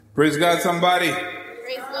Praise God, somebody.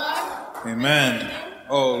 Praise God. Amen.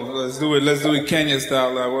 Oh, let's do it. Let's do it Kenya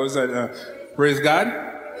style. What was that? Praise God.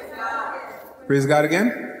 Praise God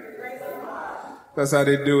again. That's how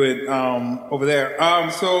they do it over there.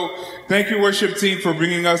 So thank you, worship team, for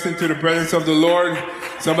bringing us into the presence of the Lord.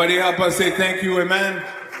 Somebody help us say thank you, amen.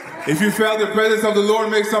 If you felt the presence of the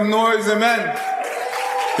Lord, make some noise, amen.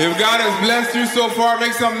 If God has blessed you so far,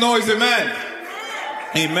 make some noise, amen.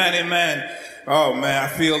 Amen, amen. Oh man, I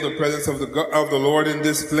feel the presence of the Lord in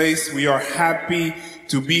this place. We are happy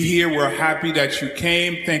to be here. We're happy that you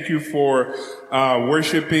came. Thank you for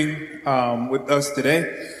worshiping with us today.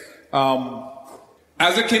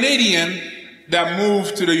 As a Canadian that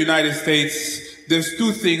moved to the United States, there's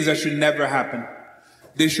two things that should never happen.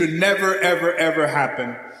 They should never, ever, ever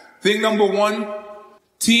happen. Thing number one,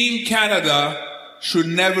 Team Canada should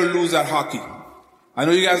never lose at hockey. I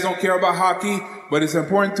know you guys don't care about hockey, but it's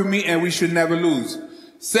important to me and we should never lose.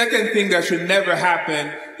 Second thing that should never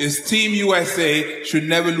happen is Team USA should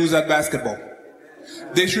never lose at basketball.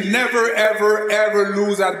 They should never, ever, ever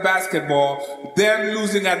lose at basketball. Them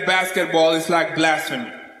losing at basketball is like blasphemy.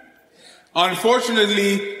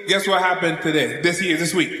 Unfortunately, guess what happened today,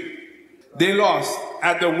 this week? They lost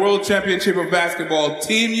at the World Championship of Basketball.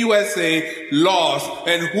 Team USA lost.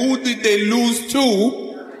 And who did they lose to?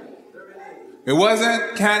 It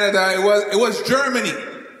wasn't Canada. It was Germany.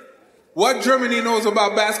 What Germany knows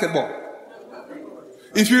about basketball?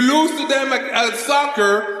 If you lose to them at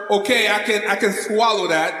soccer, okay, I can swallow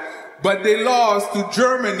that. But they lost to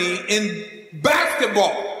Germany in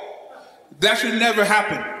basketball. That should never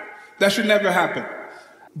happen. That should never happen.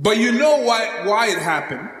 But you know why it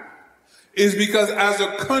happened? Is because as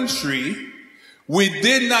a country, we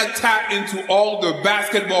did not tap into all the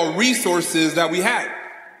basketball resources that we had.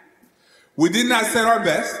 We did not send our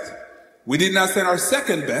best. We did not send our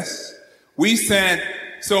second best. We sent,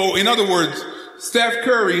 so in other words, Steph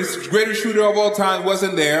Curry's greatest shooter of all time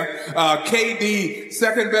wasn't there. KD,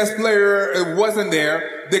 second best player, wasn't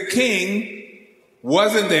there. The King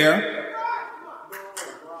wasn't there.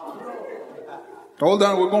 Hold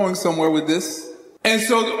on, we're going somewhere with this. And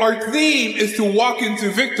so our theme is to walk into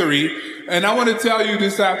victory. And I want to tell you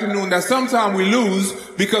this afternoon that sometimes we lose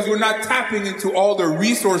because we're not tapping into all the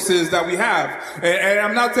resources that we have. And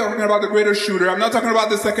I'm not talking about the greatest shooter. I'm not talking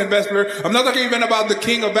about the second best player. I'm not talking even about the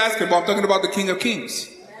king of basketball. I'm talking about the King of Kings.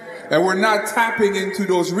 And we're not tapping into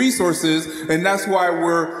those resources. And that's why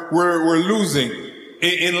we're losing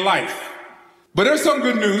in life. But there's some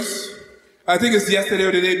good news. I think it's yesterday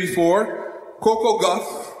or the day before. Coco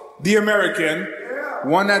Gauff, the American,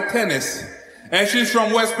 won at tennis. And she's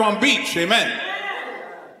from West Palm Beach. Amen.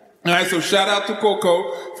 All right, so shout out to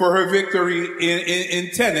Coco for her victory in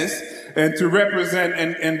tennis and to represent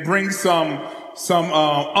and bring some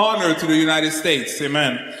honor to the United States.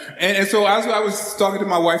 Amen. And so as I was talking to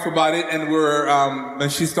my wife about it, and and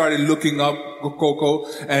she started looking up Coco,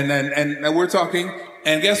 and we're talking,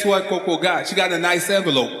 and guess what Coco got? She got a nice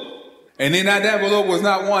envelope. And in that envelope was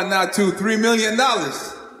not one, not two, $3 million.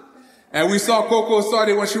 And we saw Coco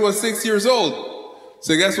started when she was 6 years old.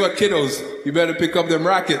 So guess what, kiddos? You better pick up them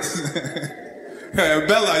rackets.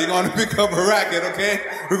 Bella, you're going to pick up a racket, okay?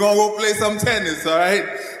 We're going to go play some tennis, all right?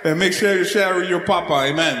 And make sure you share with your papa,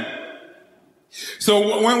 amen.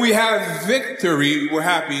 So when we have victory, we're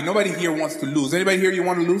happy. Nobody here wants to lose. Anybody here, you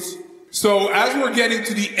want to lose? So as we're getting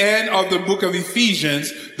to the end of the book of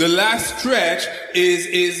Ephesians, the last stretch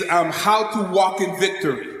is how to walk in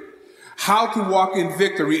victory. How to walk in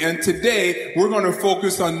victory. And today we're going to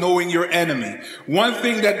focus on knowing your enemy. One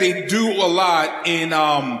thing that they do a lot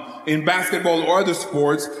in basketball or other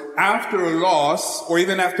sports, after a loss or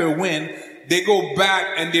even after a win, they go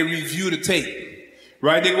back and they review the tape.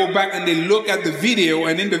 Right? They go back and they look at the video,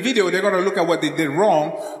 and in the video they're going to look at what they did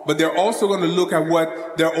wrong, but they're also going to look at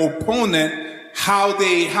what their opponent, how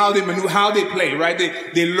they maneuver, how they play, right?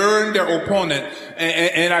 They learn their opponent.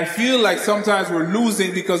 And I feel like sometimes we're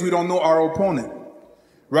losing because we don't know our opponent,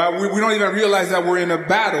 right? We don't even realize that we're in a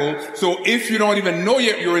battle. So if you don't even know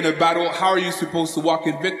yet you're in a battle, how are you supposed to walk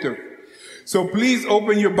in victory? So please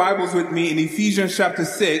open your Bibles with me in Ephesians chapter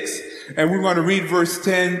 6, and we're going to read verse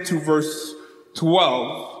 10 to verse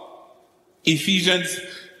 12. Ephesians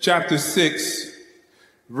chapter 6,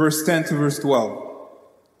 verse 10 to verse 12.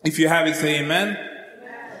 If you have it, say amen.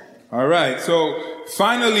 Amen. All right. So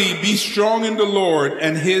finally, be strong in the Lord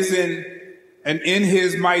and in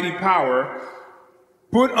his mighty power.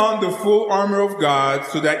 Put on the full armor of God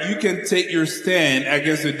so that you can take your stand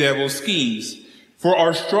against the devil's schemes. For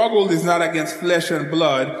our struggle is not against flesh and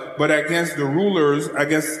blood, but against the rulers,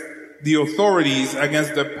 against the authorities,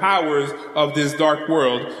 against the powers of this dark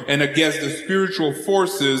world, and against the spiritual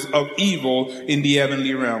forces of evil in the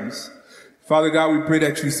heavenly realms. Father God, we pray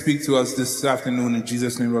that you speak to us this afternoon. In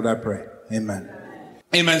Jesus' name, Lord, I pray. Amen.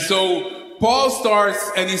 Amen. So Paul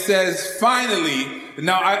starts and he says, finally.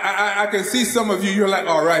 Now, I can see some of you, you're like,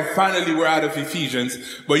 all right, finally we're out of Ephesians.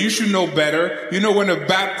 But you should know better. You know, when a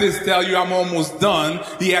Baptist tell you I'm almost done,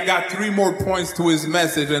 he got 3 more points to his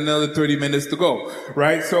message and another 30 minutes to go,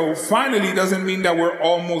 right? So finally doesn't mean that we're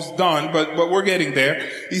almost done, but we're getting there.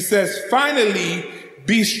 He says, finally,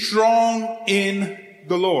 be strong in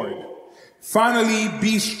the Lord. Finally,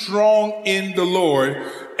 be strong in the Lord.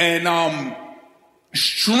 And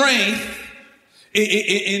strength,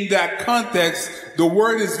 in that context, the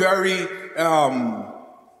word is very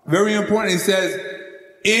important. It says,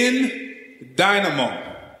 in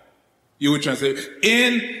dynamo. You would translate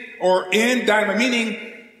in dynamo, meaning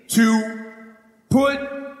to put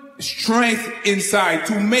strength inside,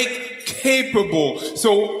 to make capable.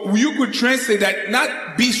 So you could translate that,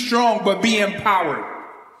 not be strong, but be empowered.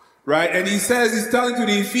 Right? And he says, he's telling to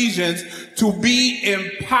the Ephesians to be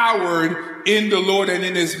empowered in the Lord and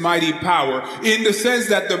in his mighty power. In the sense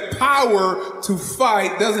that the power to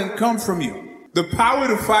fight doesn't come from you. The power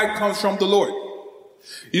to fight comes from the Lord.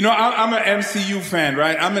 You know, I'm an MCU fan,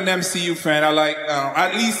 right? I'm an MCU fan. I like,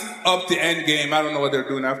 at least up to Endgame. I don't know what they're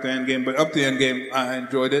doing after Endgame, but up to Endgame, I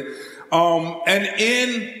enjoyed it. And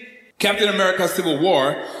in Captain America Civil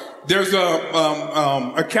War, there's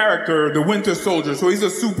a character, the Winter Soldier. So he's a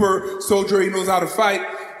super soldier. He knows how to fight.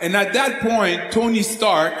 And at that point, Tony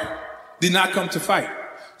Stark did not come to fight.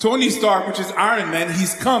 Tony Stark, which is Iron Man,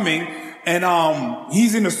 he's coming and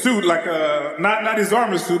he's in a suit, like not his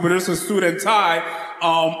armor suit, but it's a suit and tie.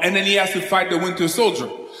 And then he has to fight the Winter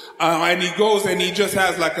Soldier. And he goes and he just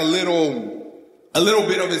has like a little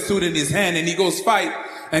bit of his suit in his hand, and he goes fight.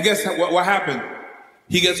 And guess what happened?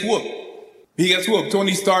 He gets whooped. He gets whooped.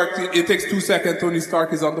 Tony Stark, it takes 2 seconds, Tony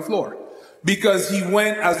Stark is on the floor. Because he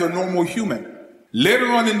went as a normal human. Later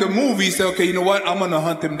on in the movie, he said, okay, you know what? I'm going to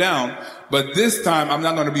hunt him down. But this time, I'm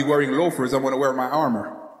not going to be wearing loafers. I'm going to wear my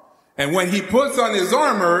armor. And when he puts on his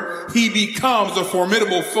armor, he becomes a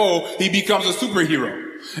formidable foe. He becomes a superhero.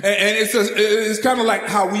 And it's kind of like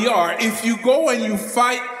how we are. If you go and you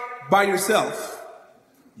fight by yourself,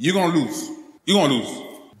 you're going to lose. You're going to lose.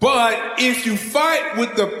 But if you fight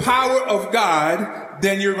with the power of God,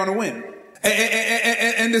 then you're going to win.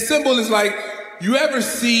 And the symbol is like, you ever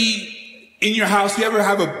see in your house, you ever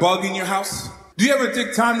have a bug in your house? Do you ever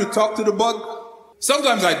take time to talk to the bug?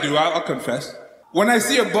 Sometimes I do, I'll confess. When I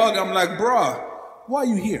see a bug, I'm like, bruh, why are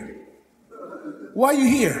you here? Why are you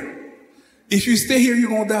here? If you stay here, you're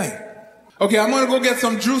going to die. Okay, I'm going to go get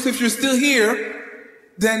some juice. If you're still here,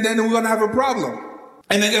 then we're going to have a problem.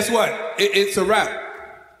 And then guess what? It's a wrap.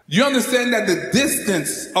 You understand that the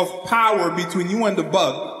distance of power between you and the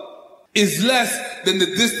bug is less than the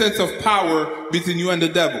distance of power between you and the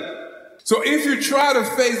devil. So if you try to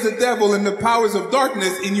face the devil and the powers of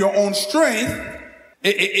darkness in your own strength,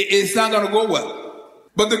 it's not going to go well.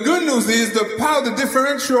 But the good news is the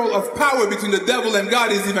differential of power between the devil and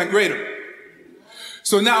God is even greater.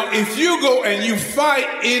 So now if you go and you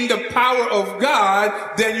fight in the power of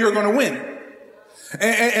God, then you're going to win.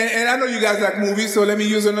 And I know you guys like movies, so let me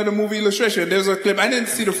use another movie illustration. There's a clip. I didn't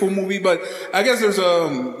see the full movie, but I guess there's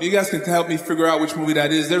you guys can help me figure out which movie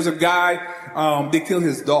that is. There's a guy, they kill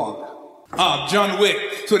his dog. John Wick.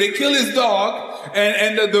 So they kill his dog,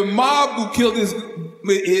 and the mob who killed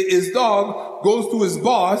his dog goes to his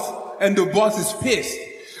boss, and the boss is pissed.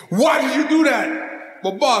 Why did you do that?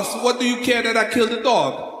 But boss, what do you care that I killed the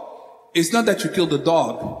dog? It's not that you killed the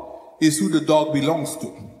dog. It's who the dog belongs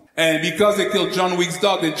to. And because they killed John Wick's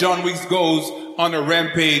dog, then John Wick goes on a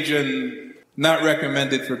rampage, and not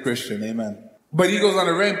recommended for Christian. Amen. But he goes on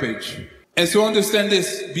a rampage. And so understand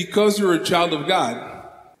this, because you're a child of God,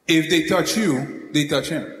 if they touch you, they touch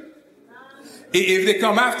him. If they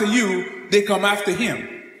come after you, they come after him.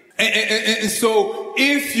 And so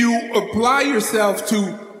if you apply yourself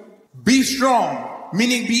to be strong,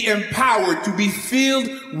 meaning be empowered, to be filled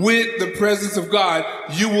with the presence of God,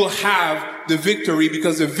 you will have the victory,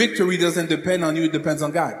 because the victory doesn't depend on you, it depends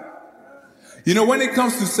on God. You know, when it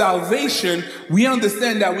comes to salvation, we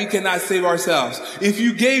understand that we cannot save ourselves. If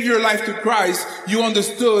you gave your life to Christ, you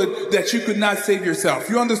understood that you could not save yourself.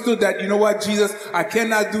 You understood that, you know what, Jesus, I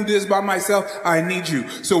cannot do this by myself. I need you.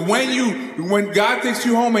 So when God takes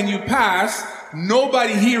you home and you pass,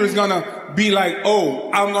 nobody here is gonna be like,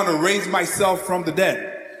 oh, I'm gonna raise myself from the dead.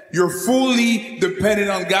 You're fully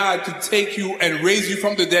dependent on God to take you and raise you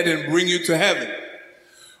from the dead and bring you to heaven.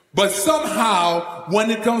 But somehow,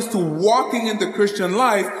 when it comes to walking in the Christian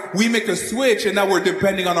life, we make a switch and now we're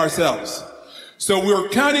depending on ourselves. So we're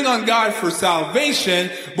counting on God for salvation,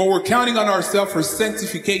 but we're counting on ourselves for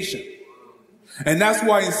sanctification. And that's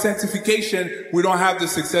why in sanctification, we don't have the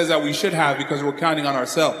success that we should have because we're counting on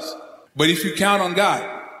ourselves. But if you count on God,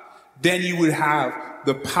 then you would have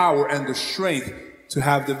the power and the strength to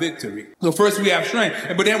have the victory. So first we have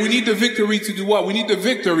strength, but then we need the victory to do what? We need the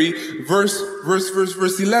victory. Verse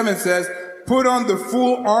 11 says, put on the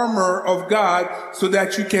full armor of God so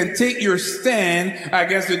that you can take your stand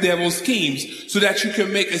against the devil's schemes, so that you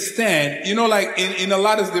can make a stand. You know, like in a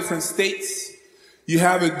lot of different states, you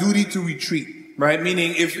have a duty to retreat, right?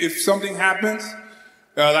 Meaning if something happens,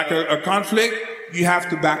 like a conflict, you have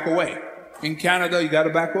to back away. In Canada, you got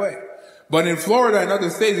to back away. But in Florida and other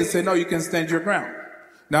states, they say, no, you can stand your ground.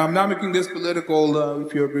 Now, I'm not making this political.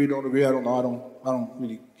 If you agree, don't agree, I don't know. I don't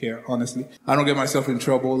really care, honestly. I don't get myself in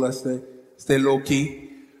trouble. Let's stay low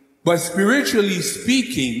key. But spiritually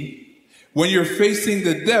speaking, when you're facing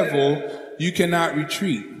the devil, you cannot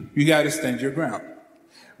retreat. You got to stand your ground.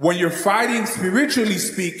 When you're fighting, spiritually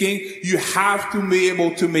speaking, you have to be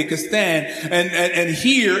able to make a stand. And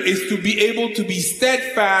here is to be able to be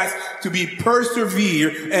steadfast, to be persevere,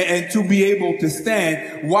 and to be able to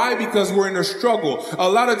stand. Why? Because we're in a struggle. A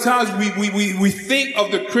lot of times we think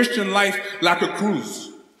of the Christian life like a cruise.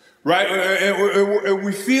 Right?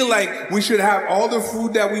 We feel like we should have all the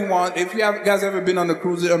food that we want. If you guys ever been on a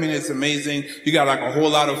cruise, I mean, it's amazing. You got like a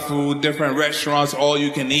whole lot of food, different restaurants, all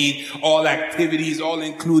you can eat, all activities, all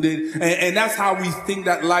included. And that's how we think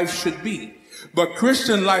that life should be. But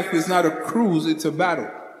Christian life is not a cruise, it's a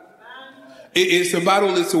battle. It's a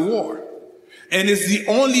battle, it's a war. And it's the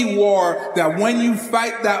only war that when you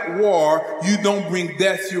fight that war, you don't bring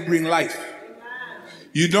death, you bring life.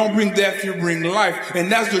 You don't bring death, you bring life.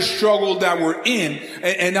 And that's the struggle that we're in.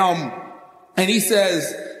 And he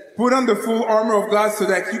says, put on the full armor of God so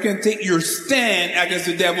that you can take your stand against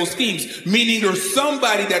the devil's schemes. Meaning there's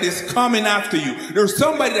somebody that is coming after you. There's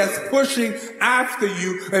somebody that's pushing after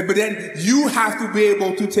you. But then you have to be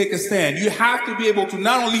able to take a stand. You have to be able to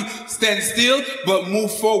not only stand still, but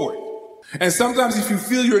move forward. And sometimes if you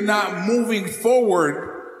feel you're not moving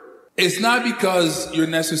forward, it's not because you're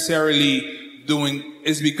necessarily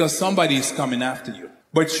it's because somebody is coming after you.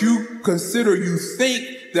 But you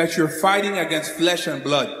think that you're fighting against flesh and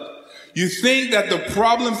blood. You think that the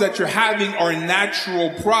problems that you're having are a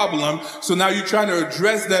natural problem. So now you're trying to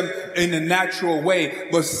address them in a natural way.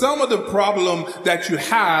 But some of the problems that you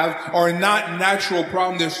have are not natural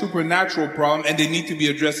problems. They're supernatural problems, and they need to be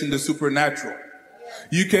addressed in the supernatural.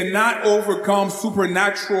 You cannot overcome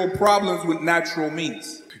supernatural problems with natural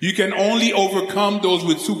means. You can only overcome those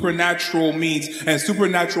with supernatural means, and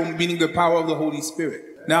supernatural meaning the power of the Holy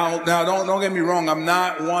Spirit. Now, don't get me wrong. I'm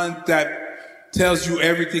not one that tells you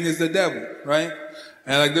everything is the devil, right?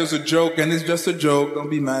 And like there's a joke, and it's just a joke. Don't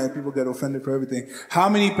be mad. People get offended for everything. How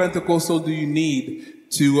many Pentecostals do you need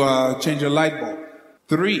to change a light bulb?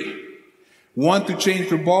 3. 1 to change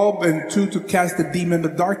the bulb, and 2 to cast the demon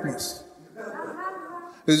of darkness.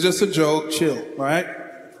 It's just a joke. Chill, right?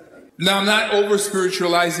 Now, I'm not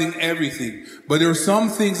over-spiritualizing everything, but there are some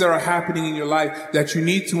things that are happening in your life that you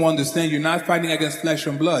need to understand. You're not fighting against flesh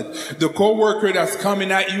and blood. The coworker that's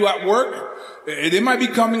coming at you at work, they might be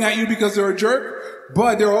coming at you because they're a jerk,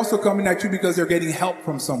 but they're also coming at you because they're getting help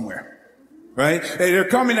from somewhere. Right? They're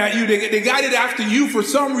coming at you. They got it after you for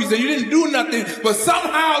some reason. You didn't do nothing, but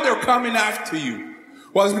somehow they're coming after you.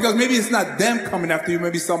 Well, it's because maybe it's not them coming after you.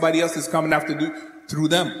 Maybe somebody else is coming after you through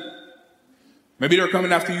them. Maybe they're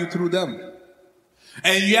coming after you through them.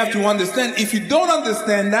 And you have to understand, if you don't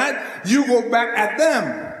understand that, you go back at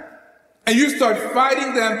them. And you start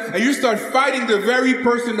fighting them, and you start fighting the very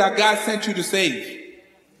person that God sent you to save.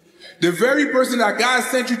 The very person that God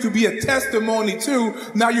sent you to be a testimony to,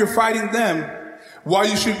 now you're fighting them, while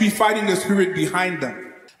you should be fighting the spirit behind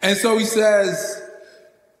them. And so he says,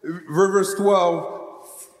 verse 12,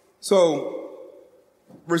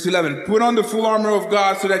 verse 11, put on the full armor of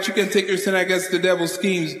God so that you can take your stand against the devil's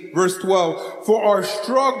schemes. Verse 12, for our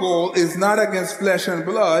struggle is not against flesh and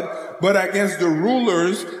blood, but against the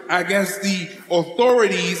rulers, against the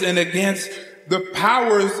authorities, and against the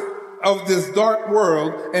powers of this dark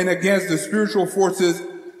world, and against the spiritual forces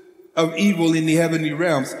of evil in the heavenly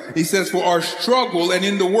realms. He says, for our struggle, and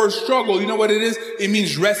in the word struggle, you know what it is? It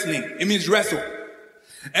means wrestling. It means wrestle.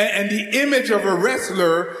 And the image of a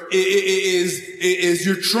wrestler is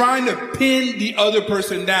you're trying to pin the other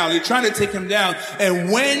person down. You're trying to take him down.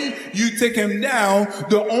 And when you take him down,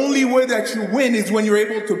 the only way that you win is when you're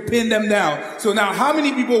able to pin them down. So now, how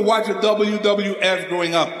many people watch a WWF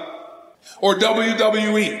growing up? Or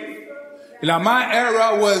WWE. Now, my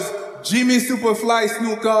era was Jimmy Superfly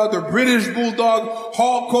Snuka, the British Bulldog,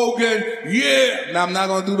 Hulk Hogan. Yeah. Now, I'm not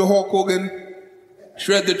going to do the Hulk Hogan,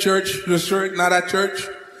 shred the shirt, not at church.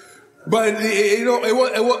 But it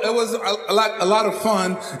was a lot of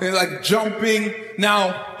fun, and like jumping.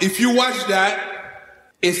 Now, if you watch that,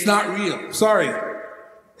 it's not real. Sorry,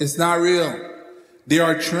 it's not real. They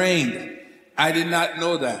are trained. I did not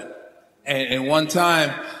know that. And one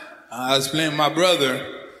time, I was playing with my brother,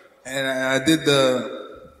 and I did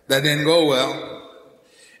that didn't go well.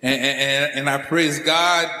 And I praise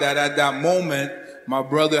God that at that moment, my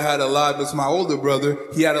brother had it's my older brother,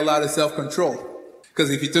 he had a lot of self-control. Because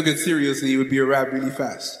if he took it seriously, he would be a rap really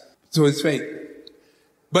fast. So it's fake.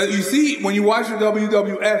 But you see, when you watch the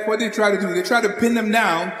WWF, what they try to do, they try to pin them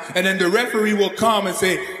down, and then the referee will come and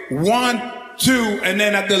say, 1, 2, and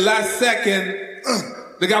then at the last second,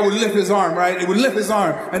 the guy would lift his arm, right? It would lift his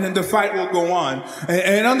arm, and then the fight will go on.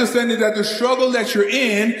 And understanding that the struggle that you're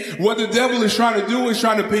in, what the devil is trying to do is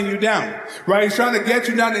trying to pin you down, right? He's trying to get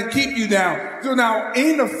you down and keep you down. So now,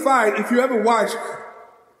 in a fight, if you ever watch,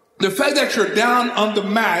 the fact that you're down on the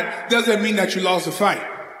mat doesn't mean that you lost the fight.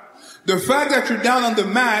 The fact that you're down on the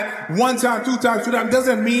mat 1 time, 2 times, 3 times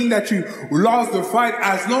doesn't mean that you lost the fight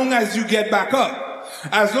as long as you get back up.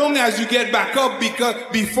 As long as you get back up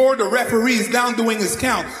before the referee is down doing his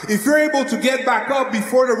count. If you're able to get back up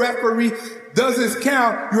before the referee does his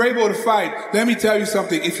count, you're able to fight. Let me tell you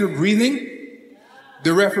something. If you're breathing,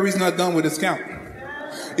 the referee's not done with his count.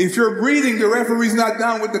 If you're breathing, the referee's not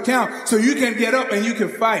done with the count. So you can get up and you can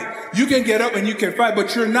fight. You can get up and you can fight,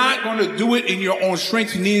 but you're not going to do it in your own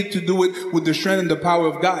strength. You need to do it with the strength and the power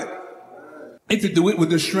of God. You need to do it with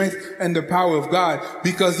the strength and the power of God,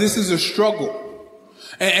 because this is a struggle.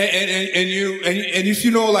 And if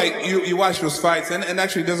you know, like, you watch those fights, and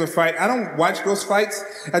actually there's a fight. I don't watch those fights.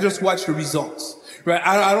 I just watch the results, right?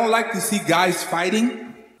 I don't like to see guys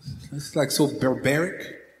fighting. It's like so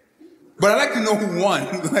barbaric. But I like to know who won.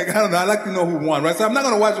 Like, I don't know. I like to know who won, right? So I'm not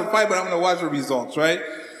going to watch the fight, but I'm going to watch the results, right?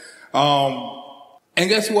 And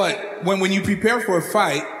guess what? When you prepare for a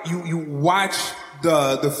fight, you watch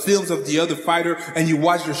the films of the other fighter, and you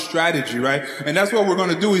watch their strategy, right? And that's what we're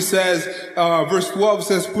going to do. It says, verse 12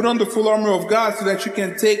 says, put on the full armor of God so that you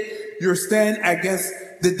can take your stand against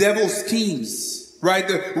the devil's schemes, right?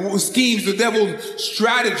 The schemes, the devil's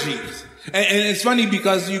strategies. And it's funny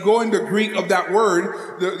because you go in the Greek of that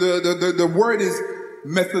word, the word is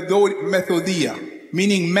methodia,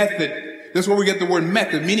 meaning method. That's where we get the word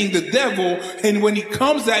method, meaning the devil. And when he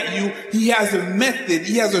comes at you, he has a method.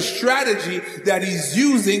 He has a strategy that he's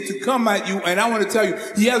using to come at you. And I want to tell you,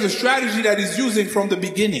 he has a strategy that he's using from the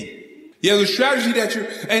beginning. He has a strategy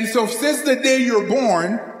and so since the day you're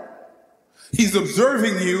born, he's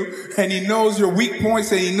observing you, and he knows your weak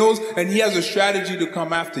points, and he has a strategy to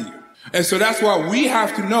come after you. And so that's why we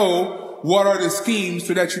have to know what are the schemes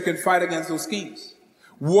so that you can fight against those schemes.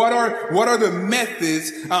 What are the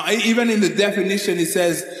methods? Even in the definition, it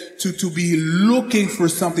says to be looking for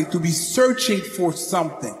something, to be searching for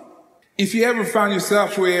something. If you ever found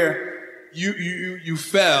yourself where you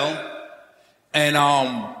fell, and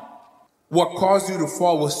what caused you to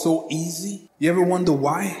fall was so easy, you ever wonder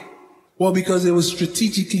why? Well, because it was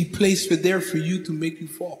strategically placed there for you to make you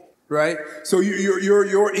fall. Right? So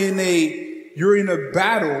you're in a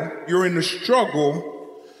battle, you're in a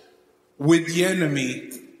struggle with the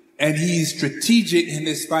enemy, and he's strategic in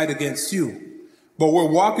this fight against you. But we're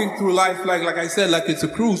walking through life like I said, like it's a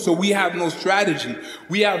cruise, so we have no strategy.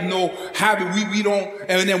 We have no habit. We don't,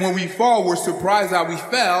 and then when we fall, we're surprised that we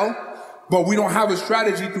fell, but we don't have a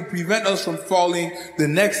strategy to prevent us from falling the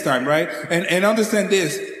next time, right? And understand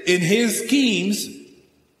this, in his schemes,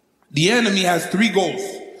 the enemy has 3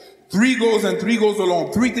 goals. 3 goals and 3 goals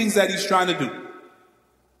alone. 3 things that he's trying to do.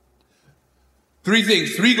 3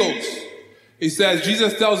 things, 3 goals. It says,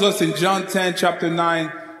 Jesus tells us in John 10, chapter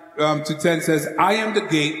 9 to 10 says, I am the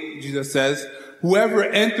gate, Jesus says. Whoever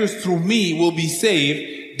enters through me will be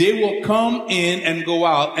saved. They will come in and go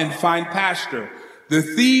out and find pasture. The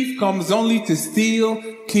thief comes only to steal,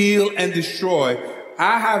 kill, and destroy.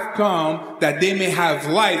 I have come that they may have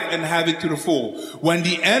life and have it to the full. When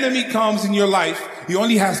the enemy comes in your life, he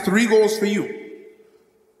only has 3 goals for you.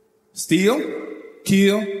 Steal,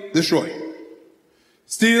 kill, destroy.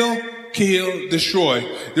 Steal, kill, destroy.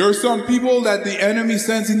 There are some people that the enemy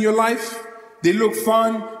sends in your life. They look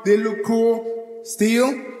fun. They look cool.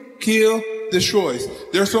 Steal, kill, destroys.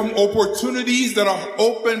 There are some opportunities that are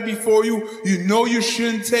open before you. You know you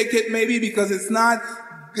shouldn't take it maybe because it's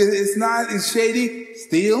shady.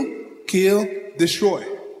 Steal, kill, destroy.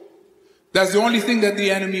 That's the only thing that the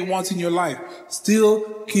enemy wants in your life.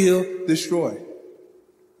 Steal, kill, destroy.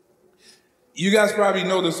 You guys probably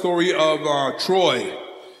know the story of Troy.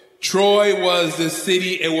 Troy was the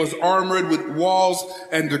city. It was armored with walls,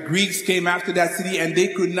 and the Greeks came after that city, and they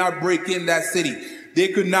could not break in that city. They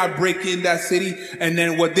could not break in that city. And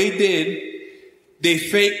then what they did, they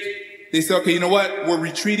faked. They said, okay, you know what? We're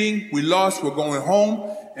retreating. We lost. We're going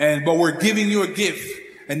home. But we're giving you a gift.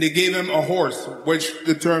 And they gave him a horse, which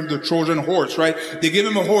the term, the Trojan horse, right? They gave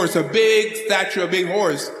him a horse, a big statue, a big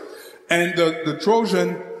horse. And the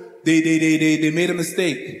Trojan, they made a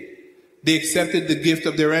mistake. They accepted the gift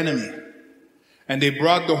of their enemy. And they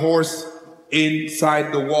brought the horse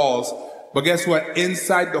inside the walls. But guess what?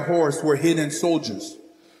 Inside the horse were hidden soldiers.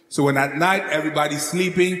 So when at night everybody's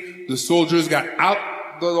sleeping, the soldiers got out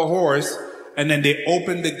of the horse, and then they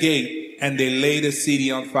opened the gate and they laid the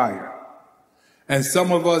city on fire. And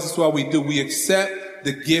some of us, that's what we do. We accept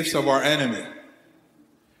the gifts of our enemy.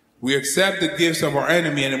 We accept the gifts of our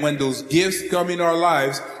enemy, and when those gifts come in our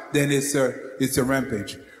lives, then it's a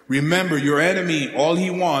rampage. Remember, your enemy, all he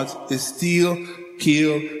wants is steal,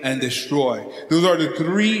 kill, and destroy. Those are the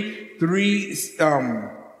three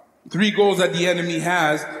goals that the enemy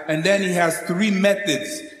has, and then he has three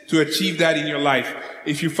methods to achieve that in your life.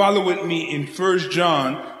 If you follow with me in 1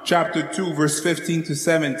 John chapter 2, verse 15 to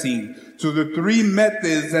 17. So the three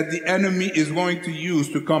methods that the enemy is going to use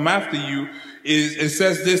to come after you is, it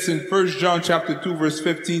says this in 1 John chapter 2, verse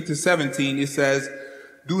 15 to 17. It says,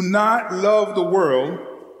 do not love the world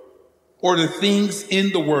or the things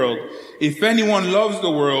in the world. If anyone loves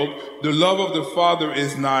the world, the love of the Father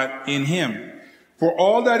is not in him. For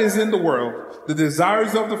all that is in the world, the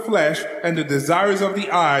desires of the flesh and the desires of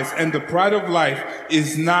the eyes and the pride of life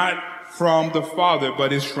is not from the Father,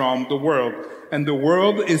 but is from the world. And the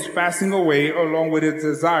world is passing away along with its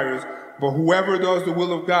desires, but whoever does the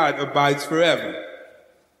will of God abides forever.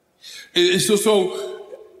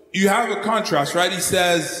 So you have a contrast, right? He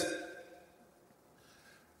says,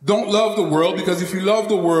 don't love the world, because if you love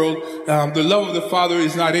the world, the love of the Father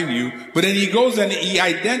is not in you. But then he goes and he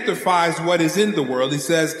identifies what is in the world. He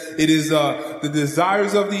says it is the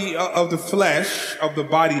desires of the flesh, of the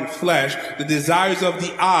body, the flesh, the desires of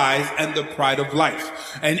the eyes, and the pride of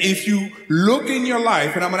life. And if you look in your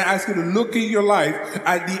life, and I'm going to ask you to look in your life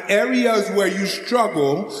at the areas where you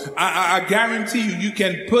struggle, I guarantee you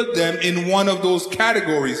can put them in one of those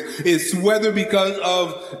categories. It's whether because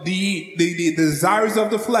of the desires of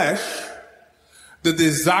the flesh, the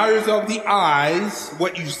desires of the eyes,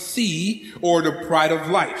 what you see, or the pride of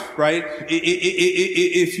life, right?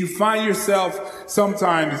 If you find yourself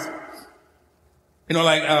sometimes,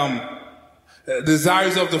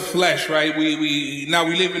 desires of the flesh, right? We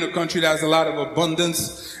live in a country that has a lot of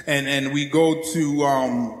abundance, and we go to, I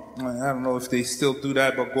don't know if they still do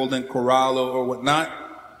that, but Golden Corral or whatnot.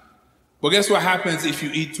 But guess what happens if you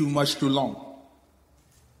eat too much too long?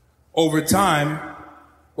 Over time,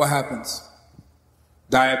 what happens?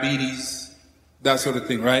 Diabetes, that sort of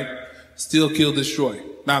thing, right? Steal, kill, destroy.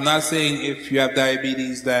 Now, I'm not saying if you have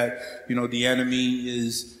diabetes that, the enemy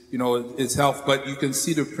is, it's health, but you can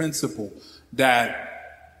see the principle that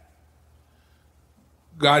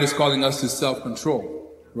God is calling us to self-control,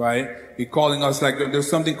 right? He's calling us, like, there's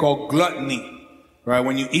something called gluttony. Right,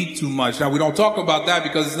 when you eat too much. Now, we don't talk about that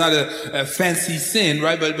because it's not a fancy sin,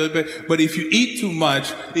 right? But if you eat too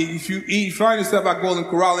much, if you find yourself at Golden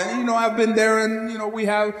Corral, and I've been there, and we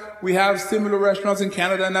have similar restaurants in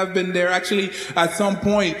Canada, and I've been there. Actually, at some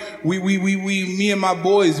point, me and my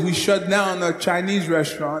boys, we shut down a Chinese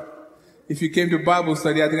restaurant. If you came to Bible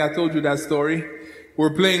study, I think I told you that story.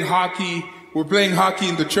 We're playing hockey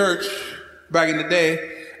in the church back in the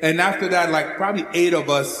day, and after that, like probably 8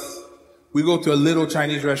 of us, we go to a little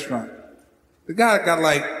Chinese restaurant. The guy got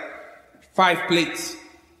like 5 plates.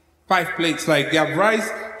 5 plates. Like, you have rice,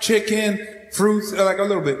 chicken, fruits, like a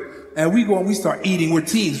little bit. And we go and we start eating. We're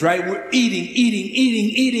teens, right? We're eating.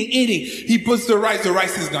 He puts the rice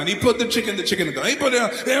is gone. He put the chicken is gone. He put it on.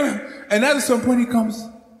 And at some point he comes,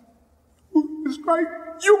 it's right.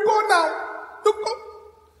 You go now. You go.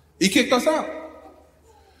 He kicked us out.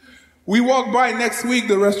 We walk by next week,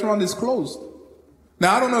 the restaurant is closed.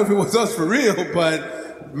 Now, I don't know if it was us for real,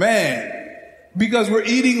 but man, because we're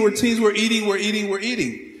eating, we're teens, we're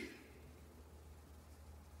eating.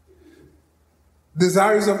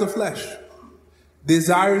 Desires of the flesh,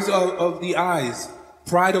 desires of the eyes,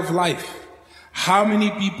 pride of life. How many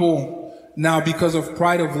people now, because of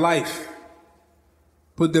pride of life,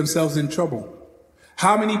 put themselves in trouble?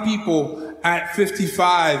 How many people at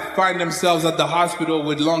 55 find themselves at the hospital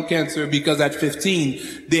with lung cancer because at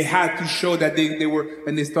 15 they had to show that they were,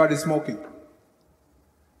 and they started smoking?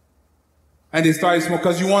 And they started smoking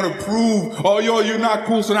because you want to prove, oh, yo, you're not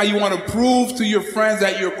cool. So now you want to prove to your friends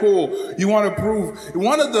that you're cool. You want to prove.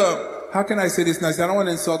 One of the, how can I say this nicely? I don't want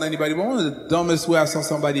to insult anybody, but one of the dumbest way I saw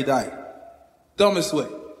somebody die. Dumbest way.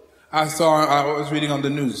 I was reading on the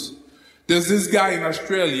news. There's this guy in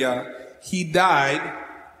Australia. He died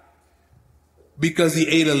because he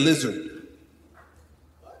ate a lizard.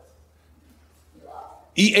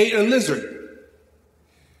 He ate a lizard.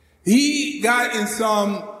 He got in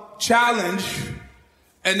some challenge,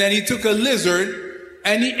 and then he took a lizard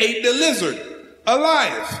and he ate the lizard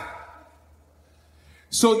alive.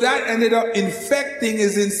 So that ended up infecting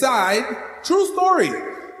his inside. True story.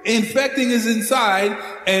 Infecting his inside,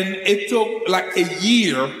 and it took like a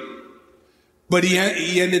year, but he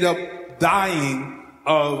ended up dying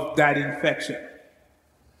of that infection.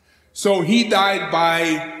 So he died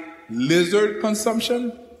by lizard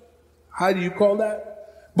consumption. How do you call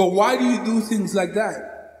that? But why do you do things like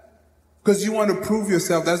that? Because you want to prove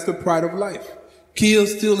yourself. That's the pride of life. Kill,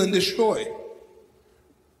 steal, and destroy.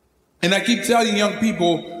 And I keep telling young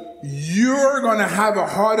people, you're going to have a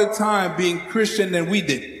harder time being Christian than we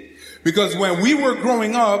did. Because when we were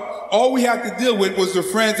growing up, all we had to deal with was the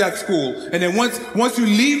friends at school. And then once you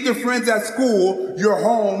leave the friends at school, you're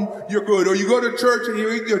home, you're good. Or you go to church and you're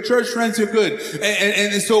with your church friends, you're good.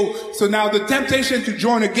 And so now the temptation to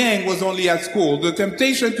join a gang was only at school. The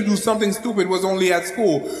temptation to do something stupid was only at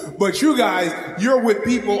school. But you guys, you're with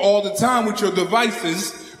people all the time with your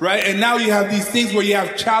devices, right? And now you have these things where you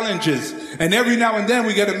have challenges. And every now and then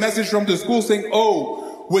we get a message from the school saying, oh,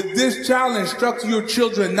 with this challenge, instruct your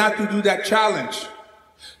children not to do that challenge.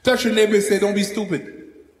 Touch your neighbor and say, don't be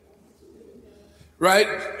stupid. Right?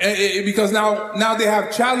 Because now they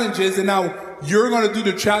have challenges, and now you're going to do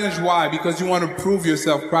the challenge. Why? Because you want to prove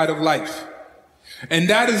yourself, pride of life. And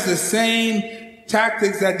that is the same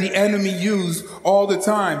tactics that the enemy use all the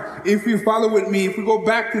time. If you follow with me, if we go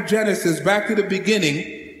back to Genesis, back to the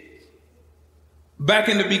beginning, back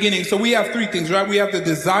in the beginning. So we have three things, right? We have the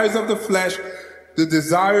desires of the flesh, the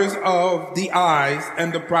desires of the eyes,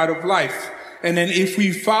 and the pride of life. And then if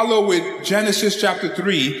we follow with Genesis chapter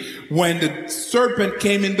 3, when the serpent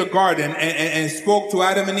came in the garden and spoke to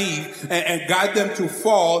Adam and Eve and got them to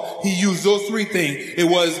fall, he used those three things. It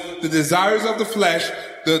was the desires of the flesh,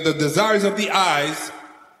 the desires of the eyes,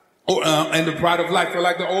 and the pride of life. Or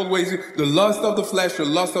like the old ways, the lust of the flesh, the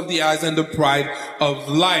lust of the eyes, and the pride of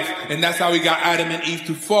life. And that's how we got Adam and Eve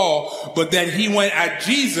to fall. But then he went at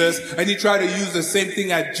Jesus and he tried to use the same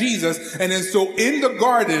thing at Jesus. And then so in the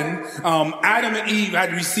garden, Adam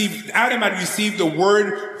had received the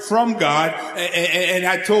word from God and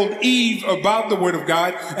had told Eve about the word of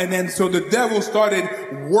God. And then so the devil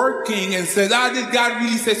started working and said, did God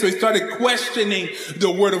really say so? He started questioning the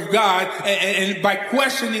word of God. And by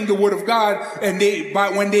questioning the word of God, and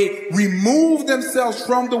when they removed themselves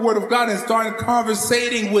from the word of God and started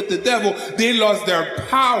conversating with the devil, they lost their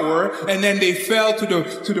power, and then they fell to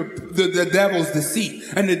the devil's deceit.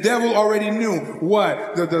 And the devil already knew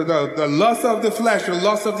what? The lust of the flesh, the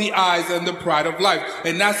lust of the eyes, and the pride of life.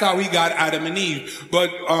 And that's how he got Adam and Eve.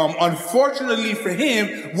 But unfortunately for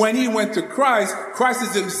him, when he went to Christ, Christ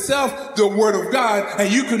is himself the word of God,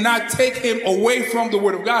 and you could not take him away from the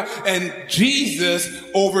word of God. And Jesus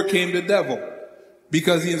overcame the devil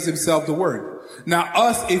because he is himself the word. Now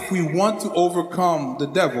us, if we want to overcome the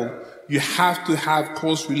devil, you have to have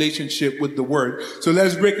close relationship with the word. So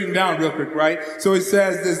let's break it down real quick, right? So it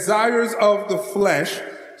says desires of the flesh.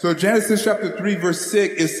 So Genesis chapter 3 verse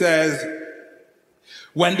 6, it says,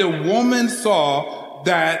 when the woman saw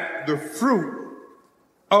that the fruit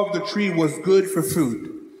of the tree was good for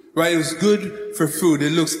food, right? It was good for food.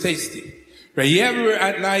 It looks tasty. Right? You ever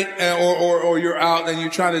at night or you're out and you're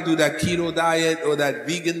trying to do that keto diet or that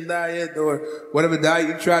vegan diet or whatever diet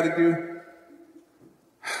you try to do,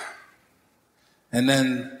 and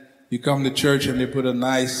then you come to church and they put a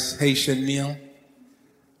nice Haitian meal,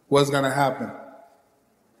 what's going to happen?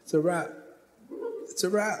 It's a wrap. It's a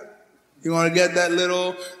wrap. You want to get that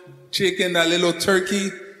little chicken, that little turkey,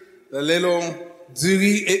 the little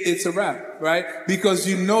zuri, it's a wrap, right? Because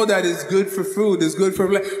you know that it's good for food, it's good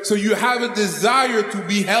for life. So you have a desire to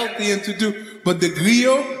be healthy and to do, but the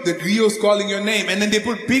grio's calling your name. And then they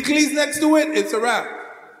put pickles next to it, it's a wrap.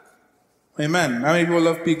 Amen. How many people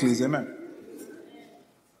love pickles? Amen.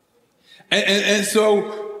 And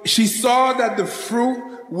so she saw that the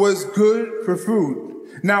fruit was good for food.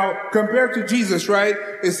 Now, compared to Jesus, right?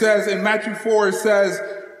 It says in Matthew 4, it says,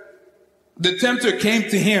 the tempter came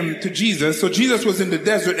to him, to Jesus. So Jesus was in the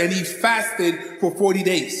desert and he fasted for 40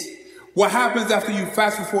 days. What happens after you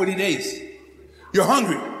fast for 40 days? You're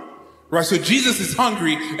hungry, Right, so Jesus is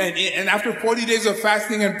hungry, and after 40 days of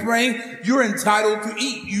fasting and praying, you're entitled to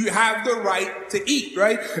eat. You have the right to eat,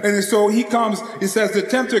 right? And so he comes, it says, the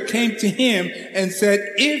tempter came to him and said,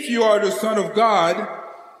 if you are the Son of God,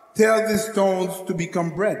 tell these stones to become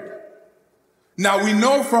bread. Now we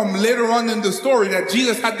know from later on in the story that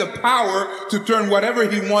Jesus had the power to turn whatever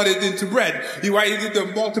he wanted into bread. He did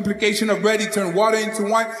the multiplication of bread. He turned water into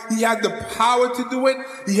wine. He had the power to do it.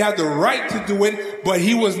 He had the right to do it, but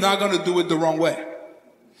he was not going to do it the wrong way.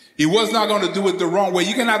 He was not going to do it the wrong way.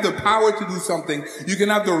 You can have the power to do something. You can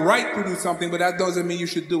have the right to do something, but that doesn't mean you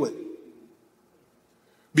should do it.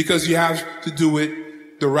 Because you have to do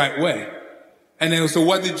it the right way. And then, so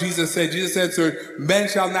what did Jesus say? Jesus said, sir, men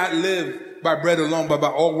shall not live by bread alone, but by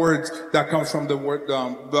all words that comes from the word,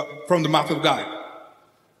 from the mouth of God.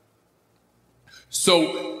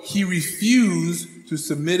 So he refused to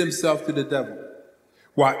submit himself to the devil.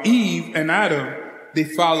 While Eve and Adam, they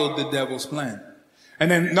followed the devil's plan. And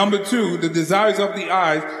then number 2, the desires of the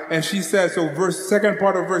eyes. And she says, so second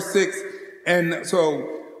part of verse 6. And so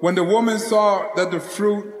when the woman saw that the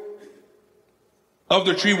fruit of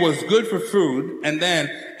the tree was good for food,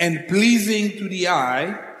 and pleasing to the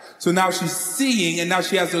eye. So now she's seeing, and now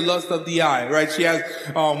she has the lust of the eye, right? She has,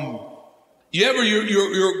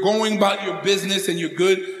 you're going about your business and you're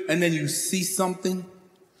good, and then you see something,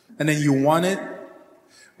 and then you want it,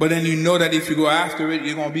 but then you know that if you go after it,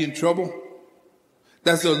 you're going to be in trouble.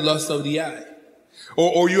 That's the lust of the eye.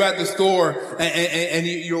 Or you're at the store and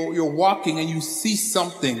you're walking and you see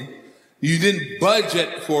something. You didn't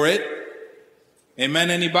budget for it. Amen,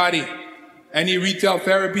 anybody? Any retail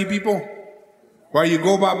therapy people? Right, you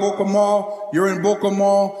go by Boca Mall, you're in Boca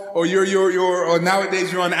Mall, or or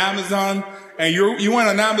nowadays you're on Amazon, and you went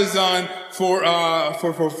on Amazon for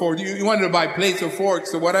you wanted to buy plates or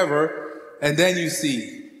forks or whatever, and then you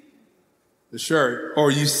see the shirt,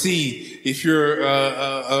 or you see, if you're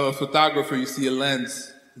a photographer, you see a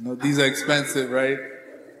lens. You know, these are expensive, right?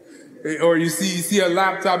 Or you see a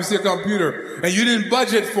laptop, you see a computer, and you didn't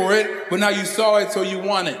budget for it, but now you saw it, so you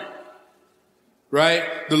want it.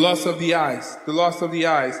 Right? The lust of the eyes. The lust of the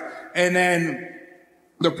eyes. And then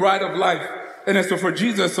the pride of life. And then so for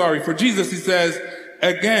Jesus, he says,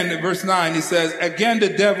 again, in verse 9, he says, again the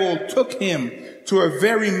devil took him to a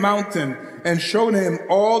very mountain and showed him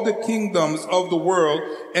all the kingdoms of the world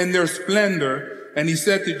and their splendor. And he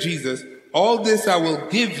said to Jesus, all this I will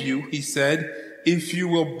give you, he said, if you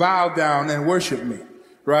will bow down and worship me.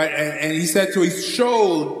 Right? And he said he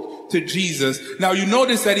showed to Jesus. Now you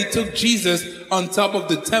notice that he took Jesus on top of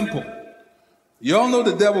the temple. You all know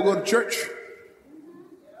the devil go to church.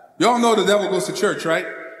 You all know the devil goes to church, right?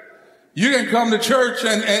 You can come to church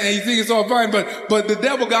and you think it's all fine, but the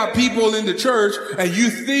devil got people in the church and you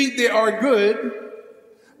think they are good,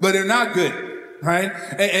 but they're not good, right?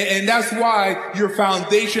 And that's why your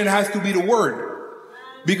foundation has to be the word.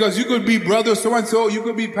 Because you could be brother so-and-so, you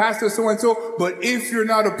could be pastor so-and-so, but if you're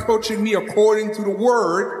not approaching me according to the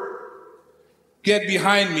word, get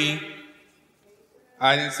behind me.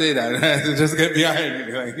 I didn't say that. Just get behind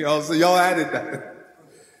me. Like, y'all added that.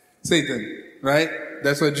 Satan, right?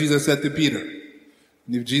 That's what Jesus said to Peter.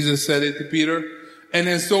 And if Jesus said it to Peter, and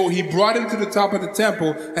then so he brought him to the top of the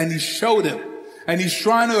temple and he showed him. And he's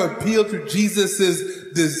trying to appeal to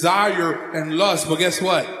Jesus's desire and lust. But guess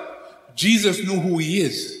what? Jesus knew who he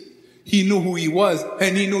is. He knew who he was.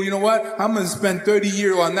 And he knew, you know what? I'm going to spend 30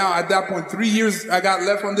 years, or now at that point, 3 years I got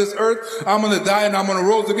left on this earth. I'm going to die and I'm going to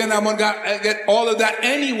rise again. I'm going to get all of that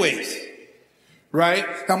anyways. Right?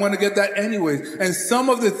 I'm going to get that anyways. And some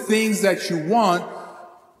of the things that you want,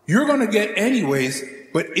 you're going to get anyways,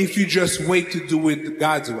 but if you just wait to do it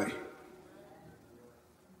God's way.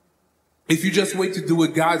 If you just wait to do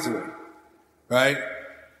it God's way. Right?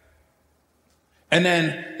 And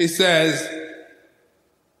then it says,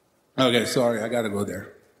 okay, sorry, I got to go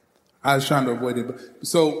there. I was trying to avoid it.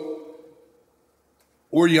 So,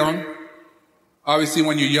 we're young. Obviously,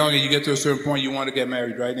 when you're young and you get to a certain point, you want to get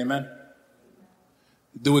married, right? Amen?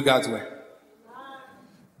 Do it God's way.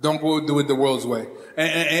 Don't go do it the world's way.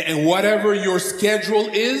 And whatever your schedule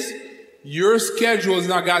is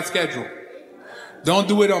not God's schedule. Don't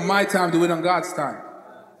do it on my time, do it on God's time.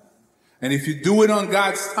 And if you do it on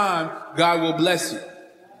God's time, God will bless you.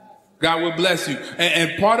 God will bless you.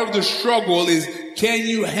 And part of the struggle is, can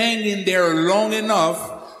you hang in there long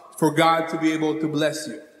enough for God to be able to bless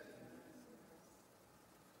you?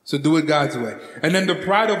 So do it God's way. And then the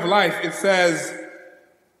pride of life, it says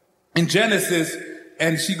in Genesis,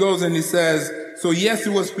 and she goes and it says, so yes,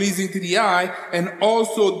 it was pleasing to the eye and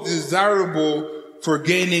also desirable for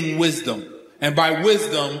gaining wisdom. And by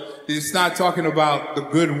wisdom, it's not talking about the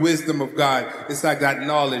good wisdom of God. It's like that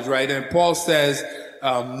knowledge, right? And Paul says,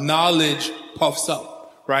 knowledge puffs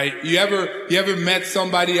up, right? You ever met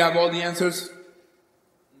somebody have all the answers?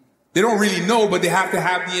 They don't really know, but they have to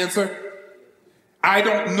have the answer. I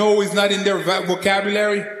don't know is not in their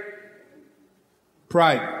vocabulary.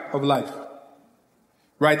 Pride of life,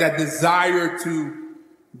 right? That desire to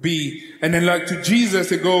be. And then like to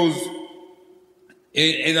Jesus, it goes,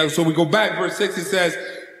 and so we go back, verse 6, it says,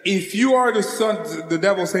 if you are the son, the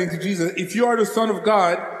devil saying to Jesus, if you are the son of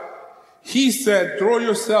God, he said, throw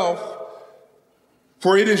yourself,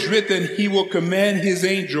 for it is written, he will command his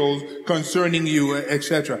angels concerning you,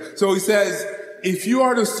 etc. So he says, if you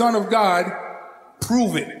are the son of God,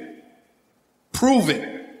 prove it. Prove it.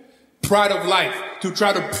 Pride of life, to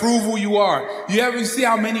try to prove who you are. You ever see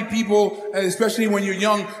how many people, especially when you're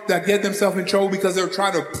young, that get themselves in trouble because they're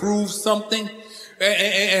trying to prove something?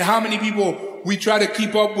 And how many people we try to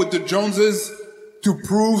keep up with the Joneses to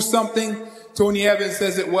prove something? Tony Evans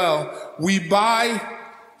says it well. We buy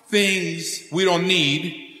things we don't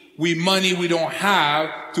need, money we don't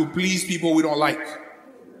have to please people we don't like.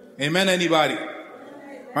 Amen, anybody?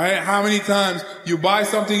 Right? How many times you buy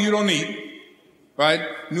something you don't need, right?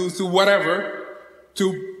 News to whatever,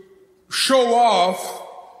 to show off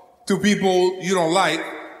to people you don't like,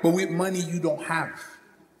 but with money you don't have.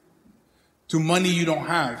 To money you don't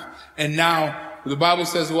have. And now the Bible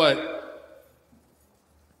says what?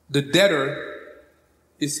 The debtor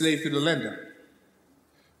is slave to the lender.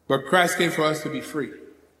 But Christ came for us to be free.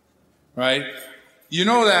 Right? You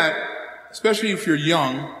know that, especially if you're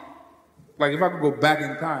young, like if I could go back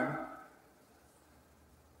in time,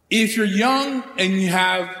 if you're young and you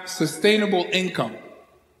have sustainable income,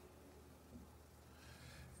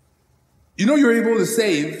 you know you're able to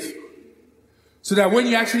save so that when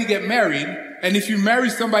you actually get married, and if you marry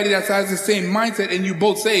somebody that has the same mindset and you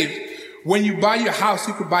both saved, when you buy your house,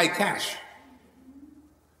 you could buy cash.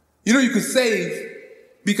 You know you could save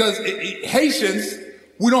because Haitians,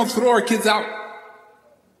 we don't throw our kids out.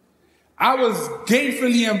 I was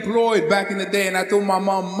gainfully employed back in the day, and I told my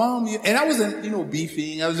mom, and I wasn't,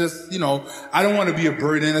 beefing. I was just, I don't want to be a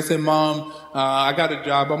burden. I said, Mom, I got a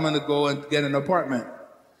job. I'm going to go and get an apartment.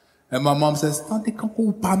 And my mom says, until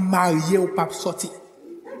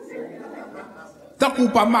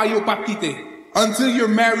you're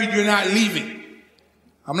married, you're not leaving.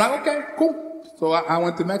 I'm like, okay, cool. So I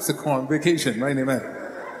went to Mexico on vacation, right? Amen.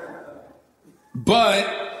 But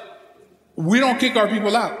we don't kick our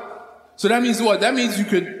people out. So that means what? That means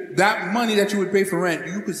that money that you would pay for rent,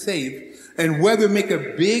 you could save, and whether make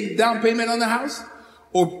a big down payment on the house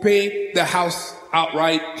or pay the house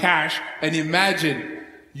outright cash, and imagine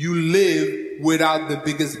you live without the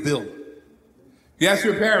biggest bill. You ask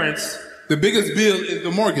your parents, the biggest bill is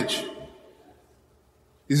the mortgage.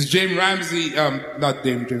 It's Dave Ramsey that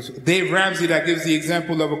gives the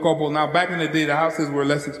example of a couple. Now, back in the day, the houses were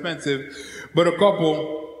less expensive, but a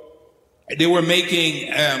couple, they were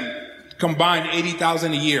making combined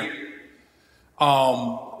 $80,000 a year.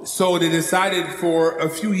 So they decided for a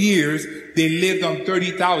few years they lived on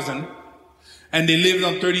 $30,000, and they lived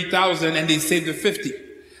on $30,000 and they saved the $50,000.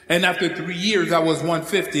 And after 3 years, that was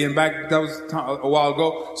 $150,000, and that was a while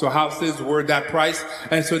ago. So houses were that price,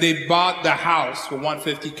 and so they bought the house for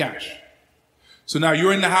 $150,000 cash. So now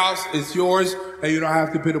you're in the house, it's yours, and you don't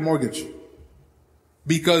have to pay the mortgage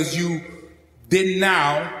because you did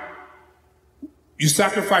now. You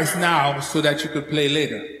sacrifice now so that you could play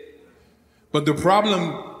later. But the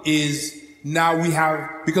problem is now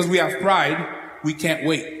because we have pride, we can't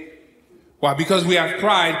wait. Why? Because we have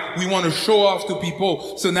pride, we want to show off to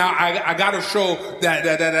people. So now I got to show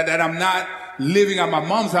that I'm not living at my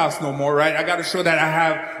mom's house no more, right? I got to show that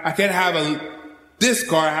I can't have this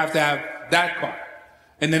car, I have to have that car.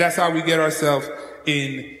 And then that's how we get ourselves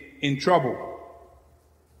in trouble.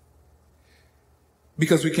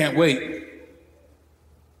 Because we can't wait.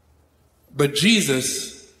 But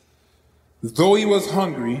Jesus, though he was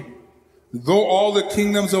hungry, though all the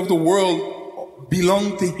kingdoms of the world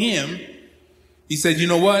belonged to him, he said, you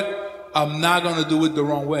know what? I'm not going to do it the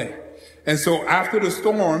wrong way. And so after the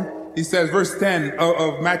storm, he says, verse 10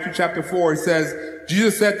 of Matthew chapter 4, it says,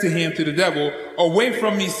 Jesus said to him, to the devil, away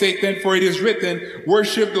from me, Satan, for it is written,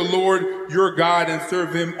 worship the Lord your God and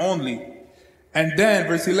serve him only. And then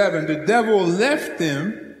verse 11, the devil left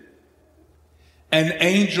him, and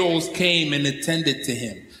angels came and attended to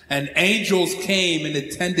him. And angels came and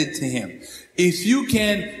attended to him. If you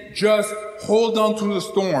can just hold on to the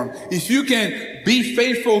storm, if you can be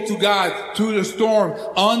faithful to God through the storm,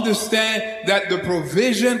 understand that the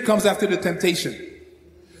provision comes after the temptation.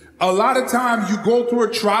 A lot of times you go through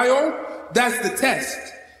a trial, that's the test.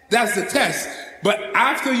 That's the test. But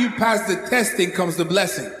after you pass the testing comes the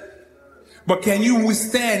blessing. But can you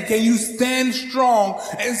withstand? Can you stand strong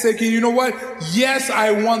and say, okay, you know what? Yes,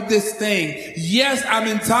 I want this thing. Yes, I'm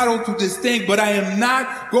entitled to this thing, but I am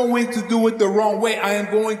not going to do it the wrong way. I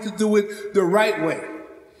am going to do it the right way.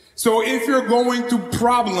 So if you're going through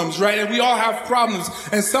problems, right, and we all have problems,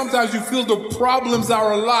 and sometimes you feel the problems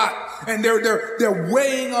are a lot, and they're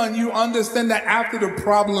weighing on you, understand that after the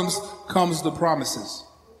problems comes the promises.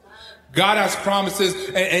 God has promises,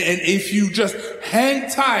 and if you just hang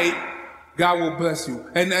tight, God will bless you.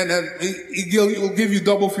 And He'll give you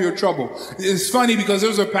double for your trouble. It's funny because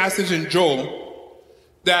there's a passage in Joel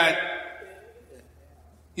that,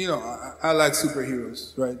 you know, I like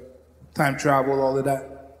superheroes, right? Time travel, all of that.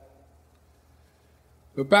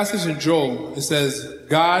 The passage in Joel, it says,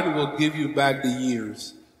 God will give you back the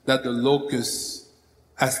years that the locust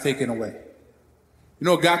has taken away. You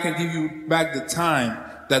know, God can give you back the time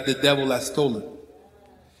that the devil has stolen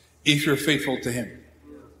if you're faithful to Him.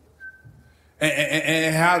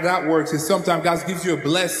 And how that works is sometimes God gives you a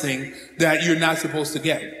blessing that you're not supposed to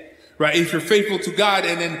get, right? If you're faithful to God,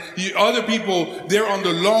 and then other people, they're on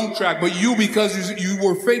the long track, but you, because you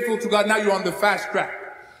were faithful to God, now you're on the fast track,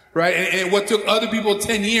 right? And what took other people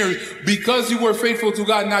 10 years, because you were faithful to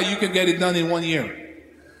God, now you can get it done in 1 year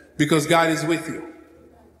because God is with you.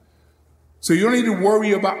 So you don't need to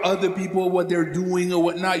worry about other people, what they're doing or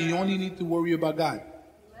whatnot. You only need to worry about God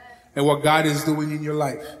and what God is doing in your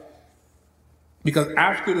life. Because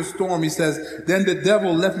after the storm, he says, then the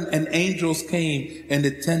devil left and angels came and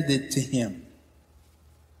attended to him.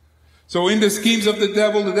 So in the schemes of the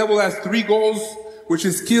devil has three goals, which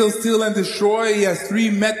is kill, steal, and destroy. He has three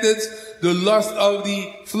methods: the lust of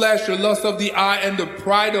the flesh, the lust of the eye, and the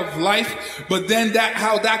pride of life. But then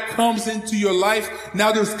how that comes into your life,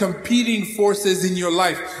 now there's competing forces in your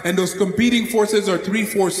life. And those competing forces are three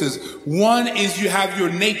forces. One is you have your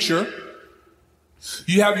nature.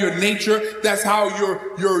 You have your nature. That's how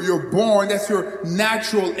you're born. That's your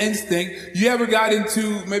natural instinct. You ever got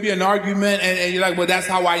into maybe an argument and you're like, well, that's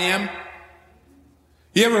how I am?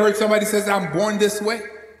 You ever heard somebody says, I'm born this way?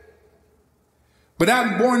 But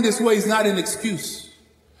I'm born this way is not an excuse.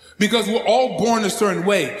 Because we're all born a certain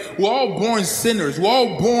way. We're all born sinners. We're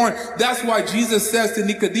all born. That's why Jesus says to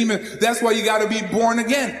Nicodemus, that's why you got to be born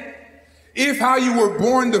again. If how you were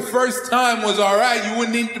born the first time was all right, you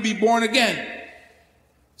wouldn't need to be born again.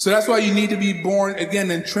 So that's why you need to be born again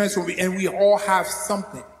and transformed. And we all have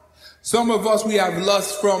something. Some of us, we have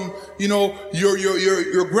lust from, you know,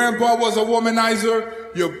 your grandpa was a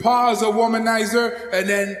womanizer, your pa is a womanizer,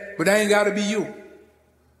 but that ain't got to be you.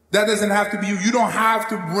 That doesn't have to be you. You don't have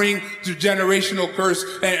to bring the generational curse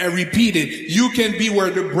and repeat it. You can be where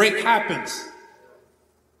the break happens.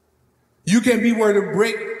 You can be where the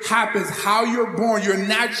break happens, how you're born, your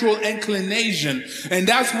natural inclination. And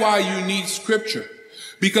that's why you need scripture.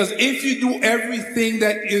 Because if you do everything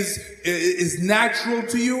that is natural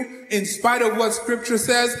to you, in spite of what scripture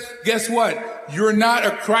says, guess what? You're not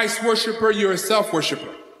a Christ worshiper, you're a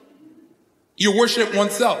self-worshiper. You worship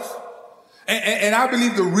oneself. And I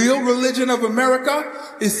believe the real religion of America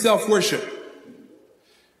is self-worship.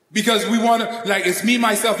 Because we want to, like, it's me,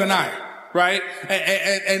 myself, and I, right?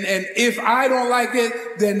 And if I don't like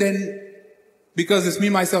it, then because it's me,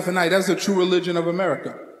 myself, and I, that's the true religion of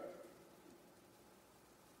America.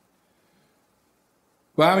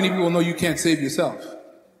 But how many people know you can't save yourself?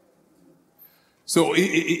 So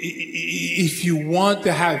if you want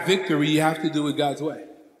to have victory, you have to do it God's way.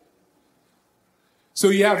 So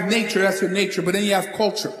you have nature, that's your nature, but then you have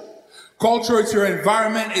culture. Culture, it's your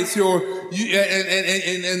environment, it's so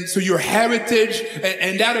your heritage,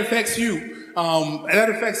 and that affects you. That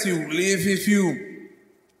affects you. If you,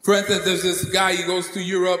 for instance, there's this guy, he goes to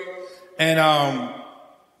Europe, and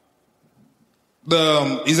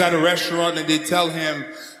he's at a restaurant and they tell him,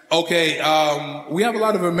 okay, we have a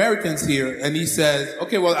lot of Americans here. And he says,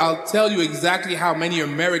 okay, well, I'll tell you exactly how many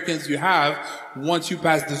Americans you have once you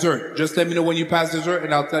pass dessert. Just let me know when you pass dessert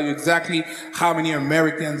and I'll tell you exactly how many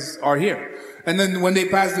Americans are here. And then when they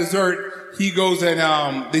pass dessert, he goes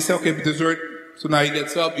and they say, okay, dessert. So now he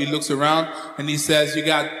gets up, he looks around and he says, you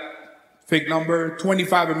got fake number,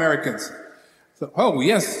 25 Americans. So, oh,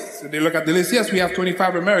 yes. So they look at the list. Yes, we have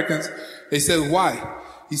 25 Americans. They said, why?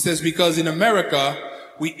 He says, because in America,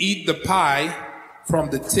 we eat the pie from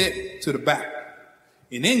the tip to the back.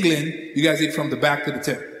 In England, you guys eat from the back to the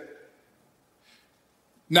tip.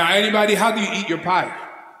 Now, anybody, how do you eat your pie?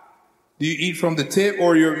 Do you eat from the tip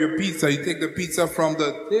or your pizza? You take the pizza from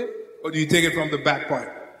the tip or do you take it from the back part?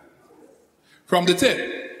 From the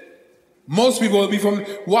tip. Most people will be from,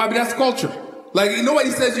 why? But that's culture. Like,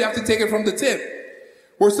 nobody says you have to take it from the tip.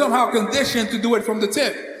 We're somehow conditioned to do it from the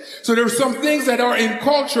tip. So there's some things that are in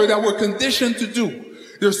culture that we're conditioned to do.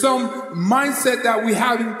 There's some mindset that we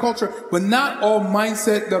have in culture, but not all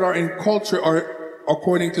mindset that are in culture are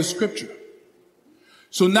according to scripture.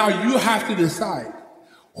 So now you have to decide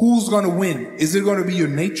who's going to win. Is it going to be your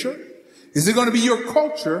nature? Is it going to be your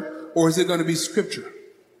culture? Or is it going to be scripture?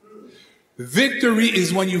 Victory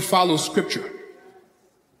is when you follow scripture.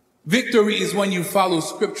 Victory is when you follow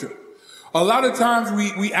scripture. A lot of times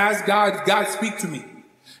we ask God, God, speak to me.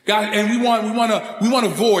 God, and we want a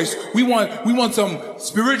voice. We want some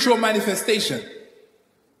spiritual manifestation.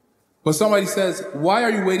 But somebody says, why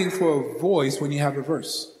are you waiting for a voice when you have a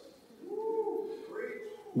verse?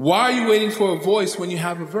 Why are you waiting for a voice when you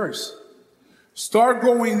have a verse? Start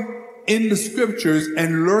going in the scriptures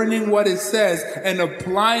and learning what it says and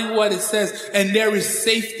applying what it says. And there is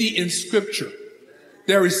safety in scripture.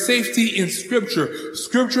 There is safety in scripture.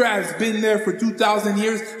 Scripture has been there for 2,000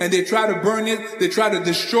 years and they try to burn it. They try to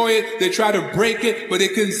destroy it. They try to break it, but they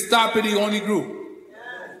couldn't stop it. It only grew.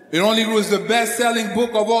 It only grew. It's the best-selling book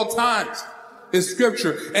of all times. It's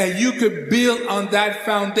scripture. And you could build on that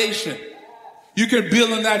foundation. You can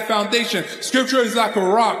build on that foundation. Scripture is like a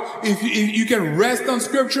rock. If you can rest on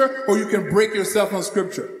scripture or you can break yourself on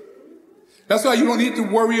scripture. That's why you don't need to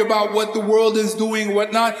worry about what the world is doing and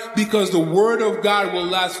whatnot, because the word of God will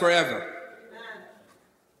last forever.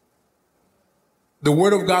 The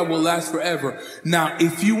word of God will last forever. Now,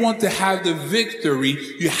 if you want to have the victory,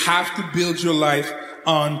 you have to build your life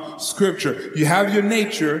on scripture. You have your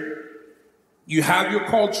nature, you have your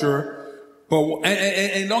culture, but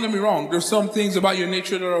and don't get me wrong, there's some things about your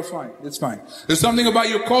nature that are fine. It's fine. There's something about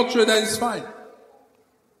your culture that is fine.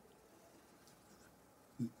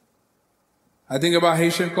 I think about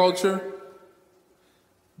Haitian culture.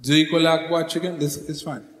 Chicken, this is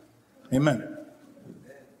fine. Amen.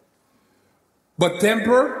 But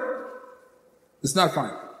temper, it's not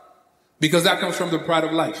fine. Because that comes from the pride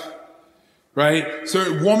of life. Right? So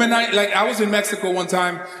I was in Mexico one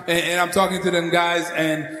time and I'm talking to them guys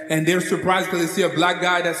and they're surprised because they see a black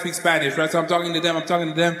guy that speaks Spanish, right? So I'm talking to them.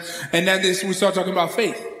 And then we start talking about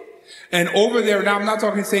faith. And over there, now I'm not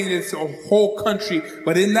saying it's a whole country,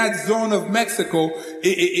 but in that zone of Mexico,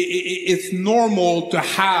 it's normal to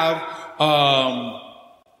have,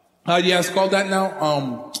 how do you guys call that now?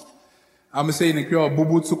 I'm going to say in Creole,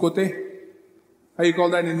 bubutsukote. How you call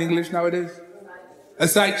that in English nowadays? A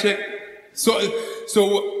side chick. So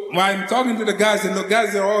when I'm talking to the guys, and the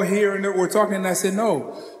guys are all here and we're talking, and I said,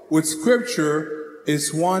 no, with scripture,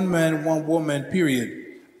 it's one man, one woman, period.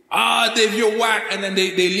 Dave, you're whack, and then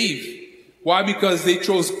they leave. Why? Because they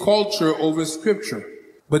chose culture over scripture.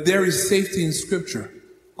 But there is safety in scripture.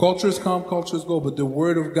 Cultures come, cultures go, but the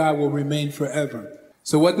word of God will remain forever.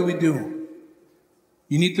 So what do?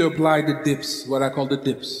 You need to apply the dips, what I call the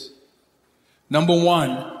dips. Number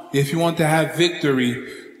one, if you want to have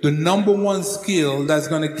victory, the number one skill that's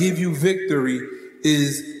going to give you victory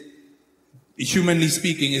is, humanly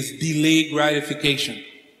speaking, is delayed gratification.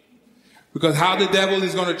 Because how the devil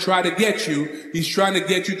is going to try to get you, he's trying to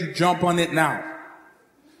get you to jump on it now.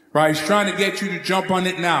 Right? He's trying to get you to jump on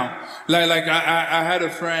it now. Like I had a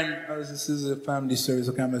friend, this is a family service,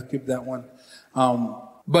 okay, I'm going to skip that one.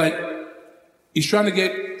 But he's trying to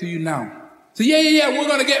get to you now. So yeah, we're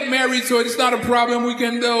going to get married, so it's not a problem. We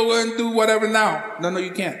can go and do whatever now. No,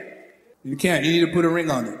 you can't. You can't. You need to put a ring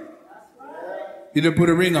on it. You need to put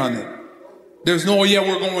a ring on it. There's no,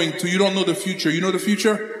 we're going to. You don't know the future. You know the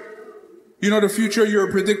future? You know the future, you're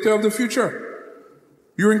a predictor of the future.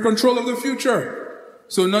 You're in control of the future.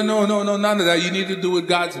 So no, none of that. You need to do it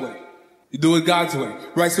God's way. You do it God's way.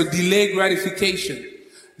 Right? So delayed gratification.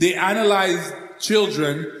 They analyzed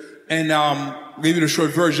children and give you the short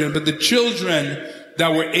version, but the children that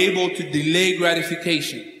were able to delay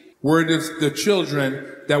gratification were the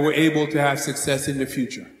children that were able to have success in the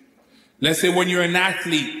future. Let's say when you're an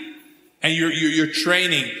athlete and you're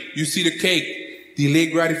training, you see the cake,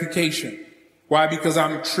 delayed gratification. Why? Because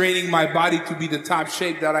I'm training my body to be the top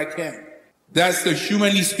shape that I can. That's the,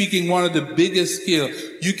 humanly speaking, one of the biggest skills.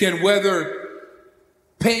 You can whether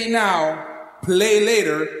pay now, play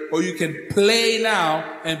later, or you can play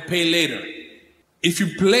now and pay later. If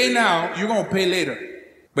you play now, you're going to pay later.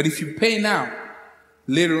 But if you pay now,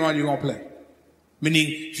 later on you're going to play. Meaning,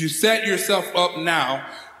 if you set yourself up now,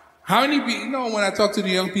 how many people, when I talk to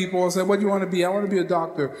the young people, I say, what do you want to be? I want to be a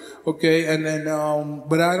doctor. Okay, and then,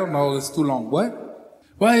 but I don't know, it's too long. What?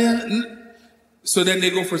 Well, so then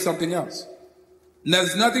they go for something else. Now,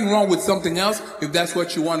 there's nothing wrong with something else if that's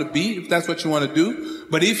what you want to be, if that's what you want to do.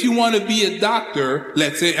 But if you want to be a doctor,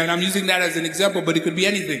 let's say, and I'm using that as an example, but it could be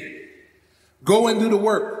anything. Go and do the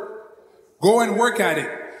work. Go and work at it.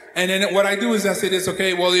 And then what I do is I say this,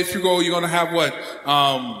 okay, well, if you go, you're going to have what?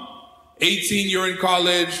 18, you're in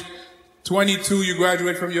college. 22, you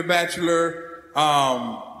graduate from your bachelor.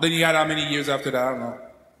 Then you got how many years after that? I don't know.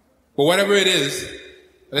 But whatever it is,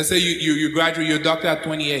 let's say you graduate, you're a doctor at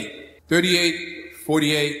 28. 38,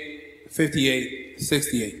 48, 58,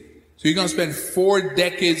 68. So you're going to spend 4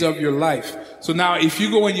 decades of your life. So now if you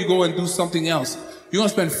go and do something else, you're going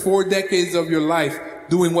to spend 4 decades of your life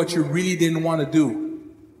doing what you really didn't want to do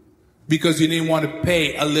because you didn't want to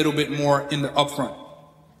pay a little bit more in the upfront.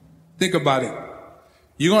 Think about it.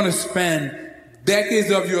 You're going to spend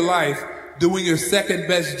decades of your life doing your second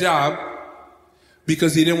best job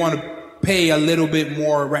because you didn't want to pay a little bit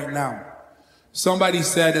more right now. Somebody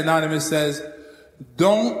said, Anonymous says,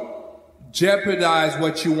 don't jeopardize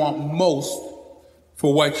what you want most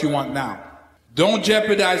for what you want now. Don't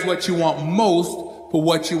jeopardize what you want most for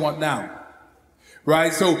what you want now.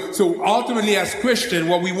 Right? So ultimately as Christian,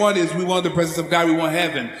 what we want is we want the presence of God, we want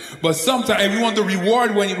heaven. But sometimes, and we want the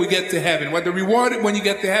reward when we get to heaven. What the reward when you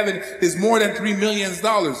get to heaven is more than $3 million.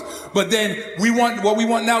 But then what we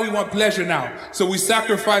want now, we want pleasure now. So we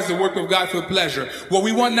sacrifice the work of God for pleasure. What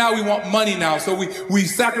we want now, we want money now. So we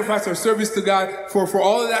sacrifice our service to God for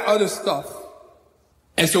all of that other stuff.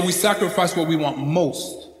 And so we sacrifice what we want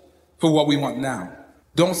most for what we want now.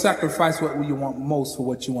 Don't sacrifice what you want most for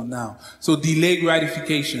what you want now. So delay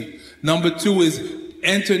gratification. Number 2 is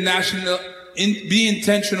be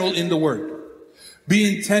intentional in the word.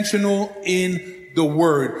 Be intentional in the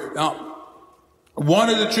word. Now, one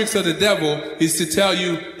of the tricks of the devil is to tell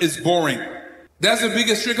you it's boring. That's the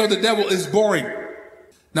biggest trick of the devil, is boring.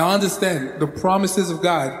 Now understand, the promises of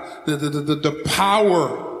God, the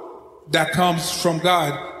power that comes from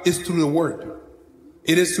God is through the word.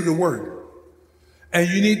 It is through the word. And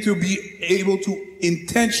you need to be able to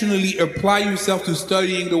intentionally apply yourself to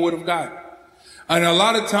studying the Word of God. And a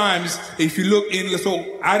lot of times, if you look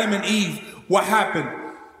so Adam and Eve, what happened?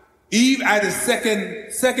 Eve had a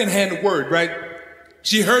second-hand word, right?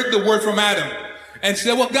 She heard the word from Adam. And she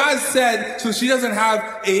said, well, God said, so she doesn't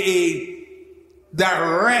have a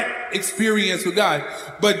direct experience with God.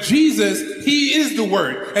 But Jesus, He is the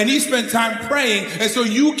Word. And He spent time praying. And so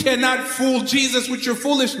you cannot fool Jesus with your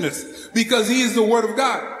foolishness because He is the Word of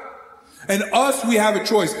God. And us, we have a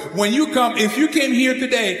choice. When you come, if you came here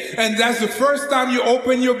today and that's the first time you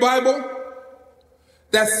open your Bible,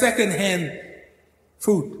 that's secondhand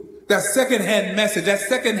food. That secondhand message, that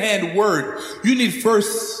secondhand word. You need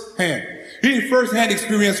first-hand. You need first-hand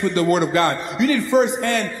experience with the Word of God. You need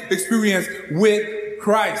first-hand experience with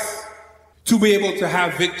Christ to be able to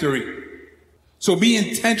have victory. So be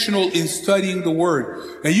intentional in studying the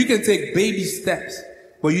Word. And you can take baby steps,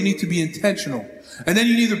 but you need to be intentional. And then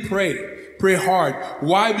you need to pray. Pray hard.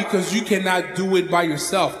 Why? Because you cannot do it by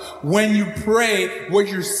yourself. When you pray, what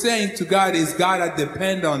you're saying to God is, God, I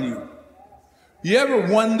depend on you. You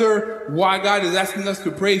ever wonder why God is asking us to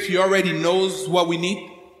pray if He already knows what we need?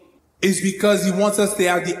 It's because He wants us to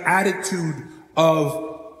have the attitude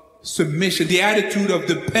of submission, the attitude of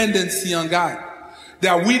dependency on God.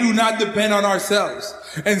 That we do not depend on ourselves.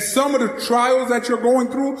 And some of the trials that you're going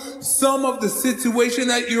through, some of the situation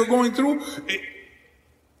that you're going through,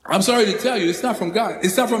 I'm sorry to tell you, it's not from God.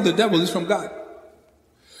 It's not from the devil, it's from God.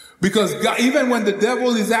 Because God, even when the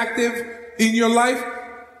devil is active in your life,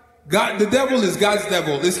 God, the devil is God's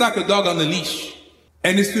devil. It's like a dog on the leash.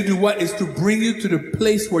 And it's to do what? It's to bring you to the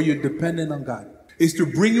place where you're dependent on God. It's to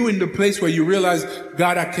bring you in the place where you realize,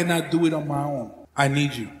 God, I cannot do it on my own. I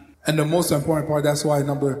need you. And the most important part, that's why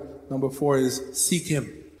number 4 is seek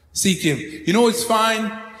Him. Seek Him. You know, it's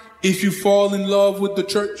fine if you fall in love with the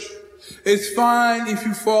church. It's fine if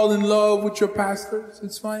you fall in love with your pastors.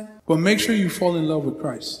 It's fine. But make sure you fall in love with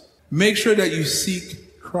Christ. Make sure that you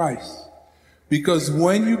seek Christ. Because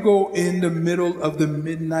when you go in the middle of the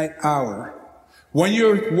midnight hour, when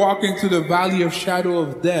you're walking through the valley of shadow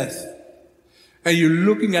of death, and you're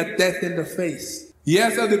looking at death in the face,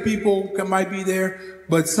 yes, other people might be there,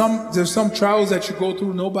 but there's some trials that you go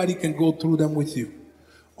through, nobody can go through them with you.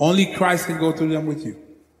 Only Christ can go through them with you.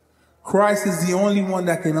 Christ is the only one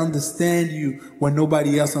that can understand you when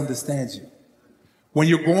nobody else understands you. When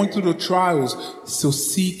you're going through the trials, so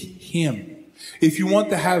seek Him. If you want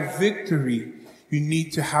to have victory, you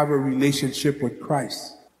need to have a relationship with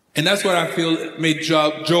Christ. And that's what I feel made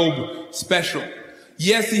Job special.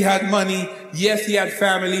 Yes, he had money. Yes, he had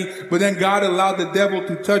family. But then God allowed the devil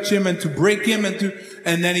to touch him and to break him.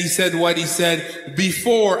 And then he said what he said.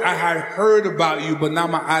 Before I had heard about you, but now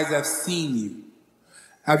my eyes have seen you.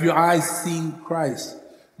 Have your eyes seen Christ?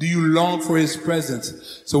 Do you long for His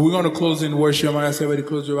presence? So we're going to close in worship. I'm going to ask everybody to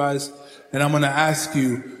close your eyes. And I'm going to ask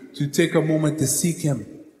you to take a moment to seek him.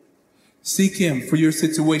 Seek him for your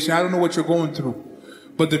situation. I don't know what you're going through,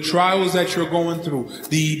 but the trials that you're going through,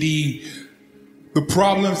 the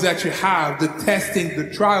problems that you have, the testing,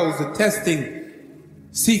 the trials, the testing,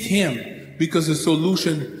 seek him because the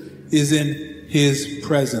solution is in his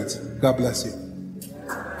presence. God bless you.